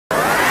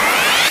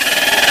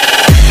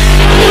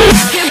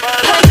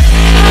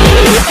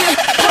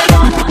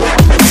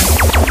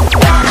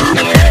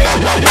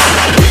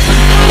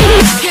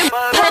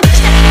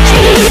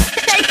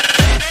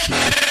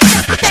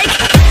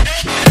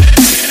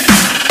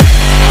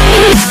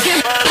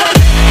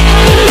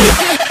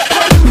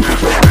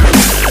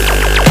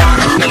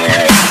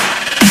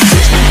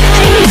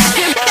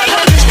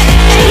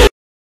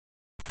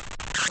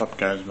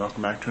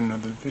welcome back to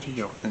another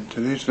video. In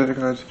today's video,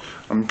 guys,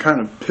 I'm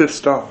kind of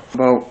pissed off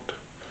about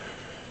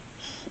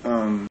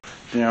the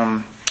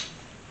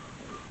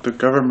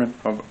government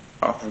of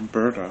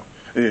Alberta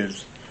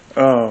is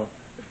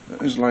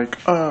like,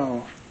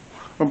 we'll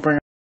bring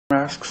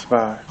masks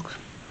back,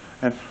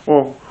 and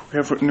we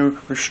have new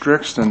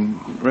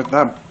restrictions with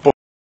that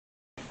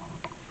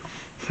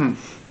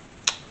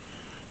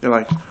You're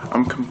like,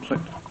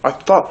 I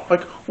thought,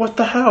 like, what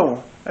the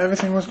hell?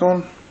 Everything was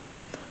going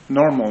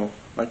normal.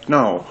 Like,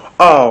 no.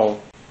 Oh,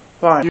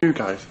 why you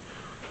guys?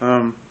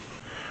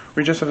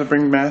 We just have to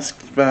bring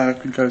masks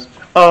back because,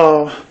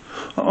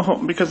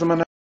 because I'm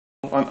an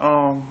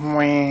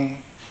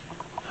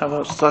how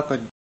about suck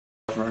a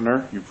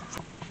runner, you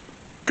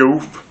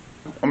goof?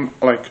 I'm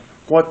like,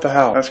 what the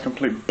hell? That's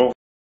complete bull.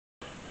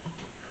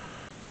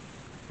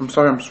 I'm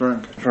sorry I'm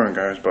swearing,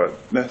 guys,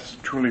 but that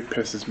truly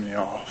pisses me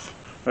off.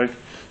 Like,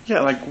 yeah,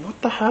 like,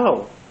 what the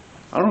hell?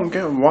 I don't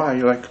get why,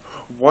 like,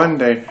 one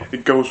day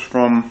it goes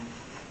from,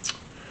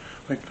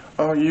 like,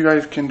 oh, you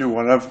guys can do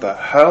whatever the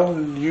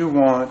hell you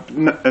want,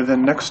 and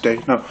then next day,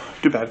 no,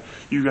 too bad,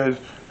 you guys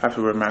have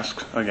to wear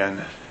masks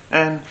again,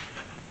 and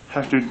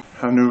have to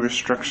have new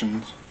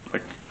restrictions,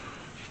 like,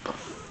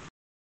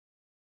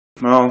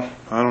 well,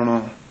 I don't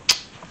know,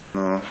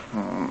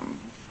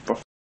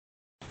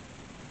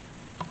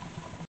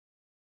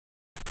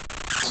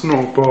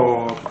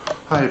 Snowball,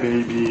 hi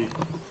baby.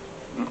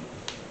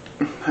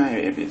 Hi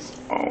babies.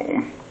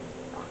 Oh,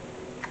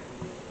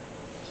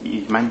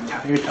 he's my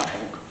entire dog.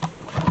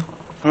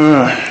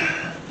 Well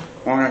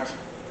guys,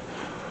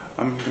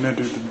 I'm gonna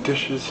do the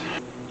dishes.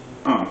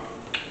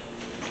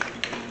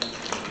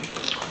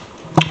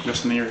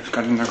 Just near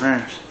cutting the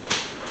grass.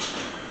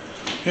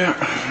 Yeah,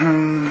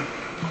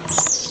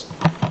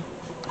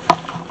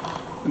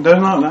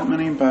 there's not that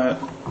many, but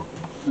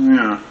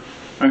yeah.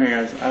 Okay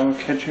guys, I will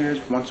catch you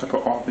guys once I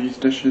put all these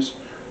dishes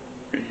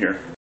right here.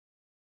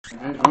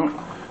 Okay, oh,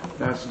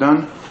 that's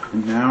done.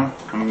 And now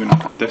I'm gonna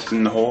put this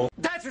in the hole.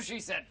 That's what she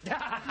said.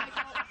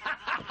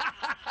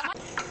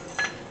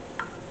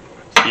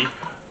 See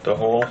the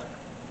hole?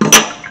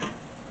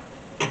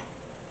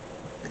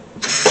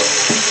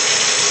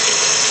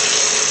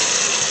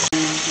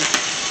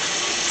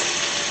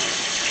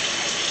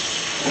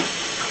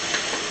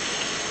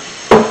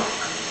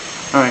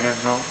 Alright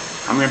guys, well,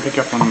 I'm gonna pick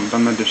up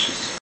on the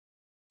dishes.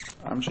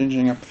 I'm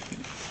changing up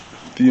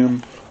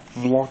the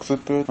vlogs a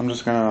bit. I'm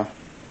just gonna,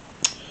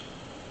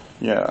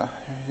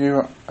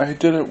 I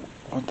did it,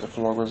 what the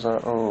vlog was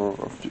that? Oh,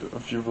 a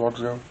few vlogs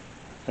ago.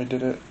 I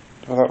did it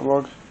for that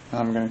vlog, and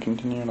I'm gonna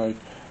continue, like,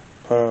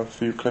 put a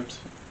few clips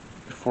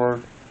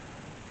before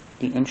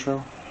the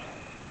intro.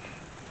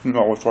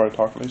 No, before I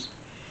talk at least.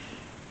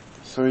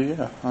 So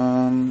yeah,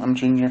 I'm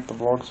changing up the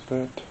vlogs a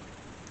bit.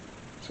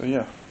 So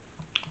yeah.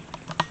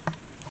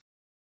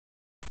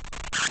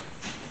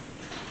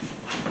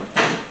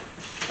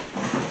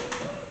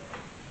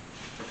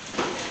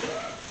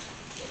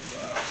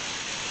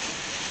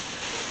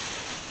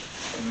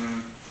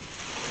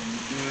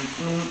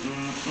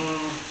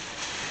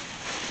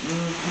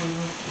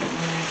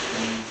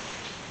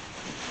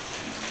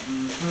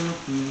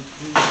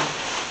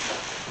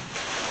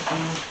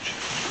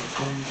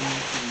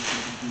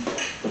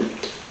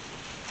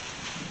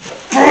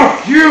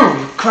 Fuck you,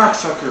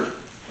 cocksucker!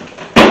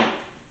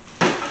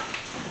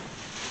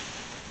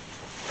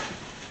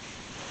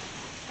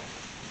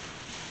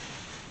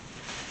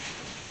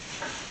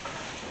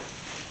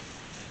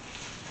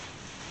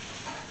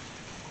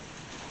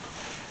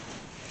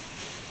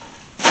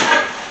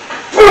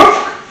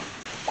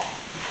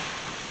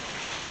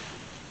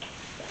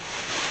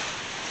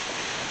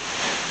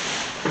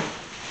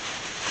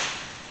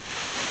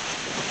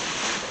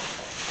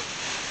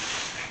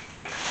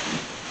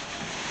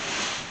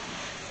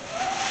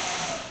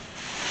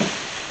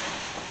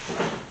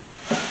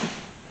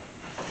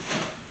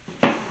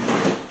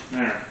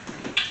 There.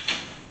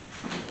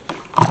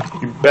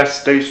 You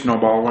best stay,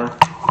 Snowballer.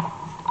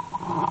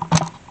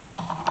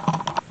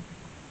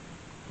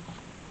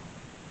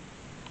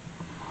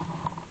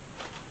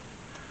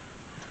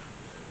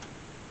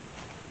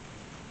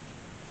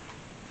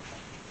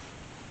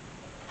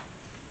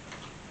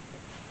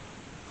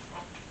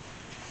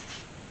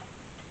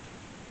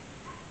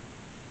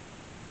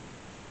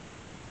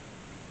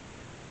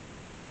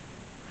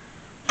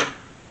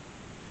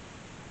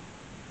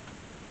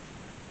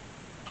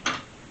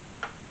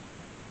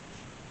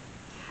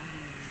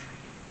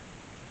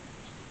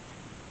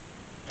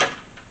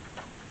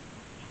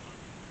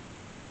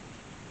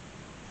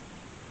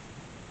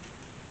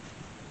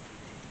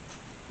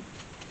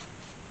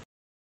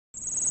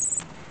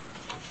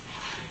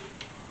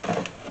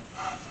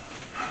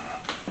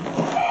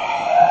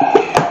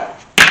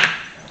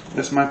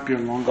 This might be a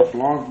longer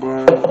vlog,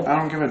 but I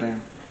don't give a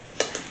damn.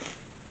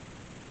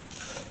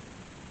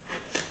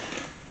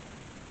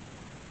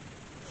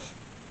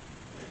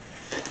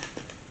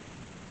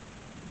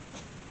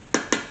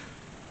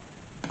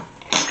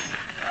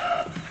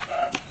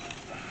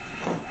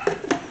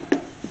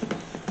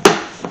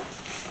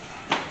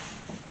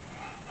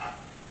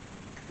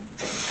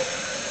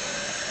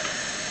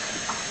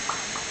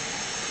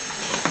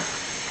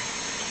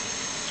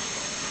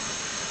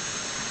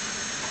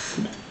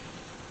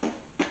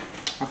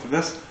 After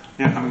this,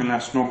 yeah, I'm gonna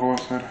have Snowball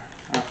outside.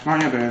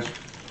 Not yet, guys.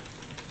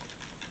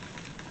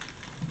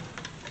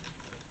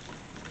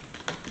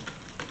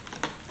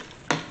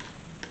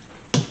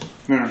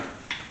 There.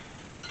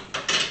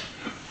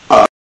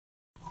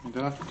 You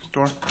did that?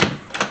 Store.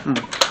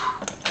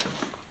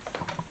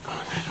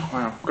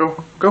 Wow.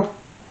 Go. Go.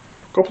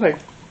 Go play.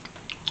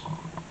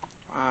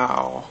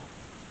 Wow.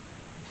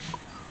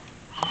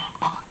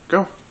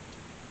 Go.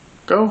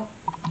 Go.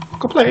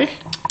 Go play.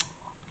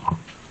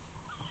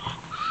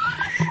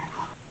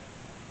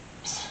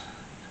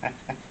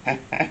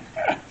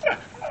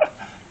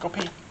 Go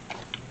pee.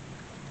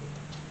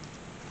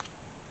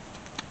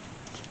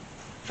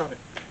 Drop it.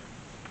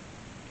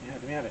 Yeah,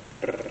 let me have it.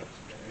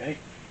 Hey,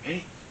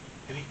 hey,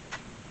 hey.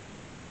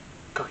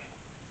 Go get it.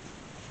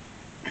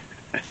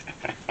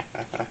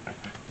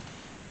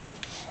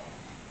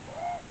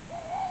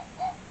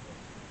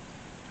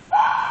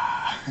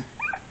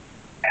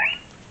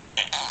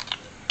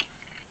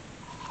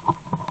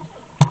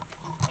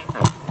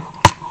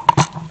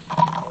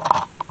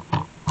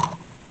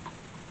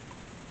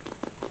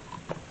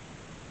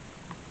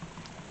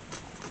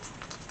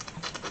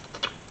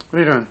 What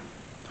are you doing?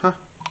 Huh?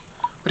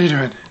 What are you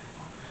doing?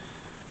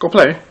 Go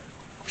play.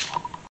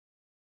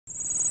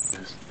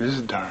 This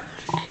is dark.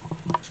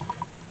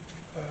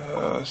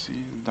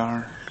 See,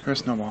 dark. Where's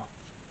Snowball?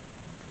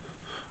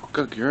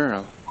 Good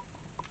girl.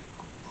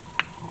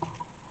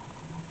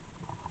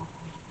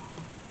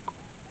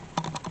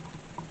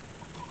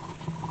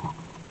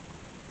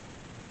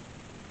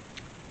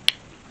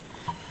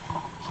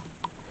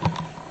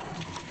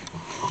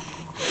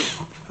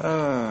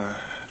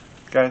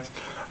 Guys,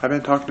 I've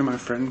been talking to my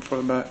friend for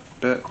a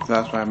bit, so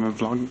that's why I'm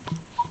vlogging.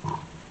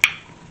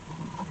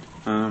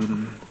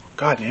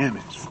 God damn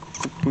it, it's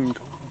fucking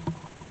cold.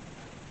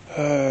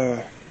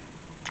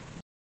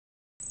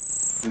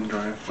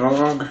 Enjoy the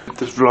vlog. Get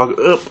this vlog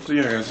up. So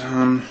yeah, guys,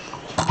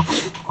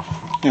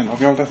 yeah,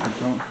 love y'all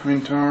definitely. I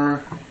mean,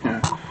 yeah.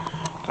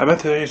 I bet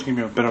today is gonna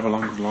be a bit of a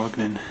longer vlog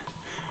than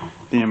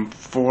the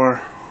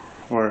 4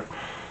 or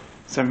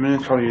 7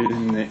 minutes, probably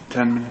in the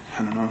 10 minutes.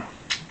 I don't know.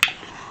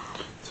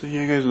 So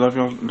yeah, guys, love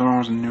y'all.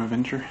 Tomorrow's a new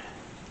adventure,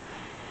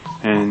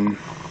 and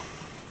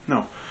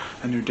no,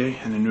 a new day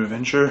and a new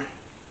adventure.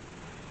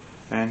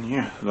 And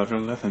yeah, love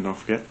y'all to death, and don't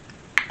forget,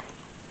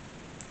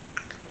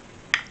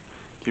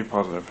 keep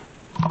positive.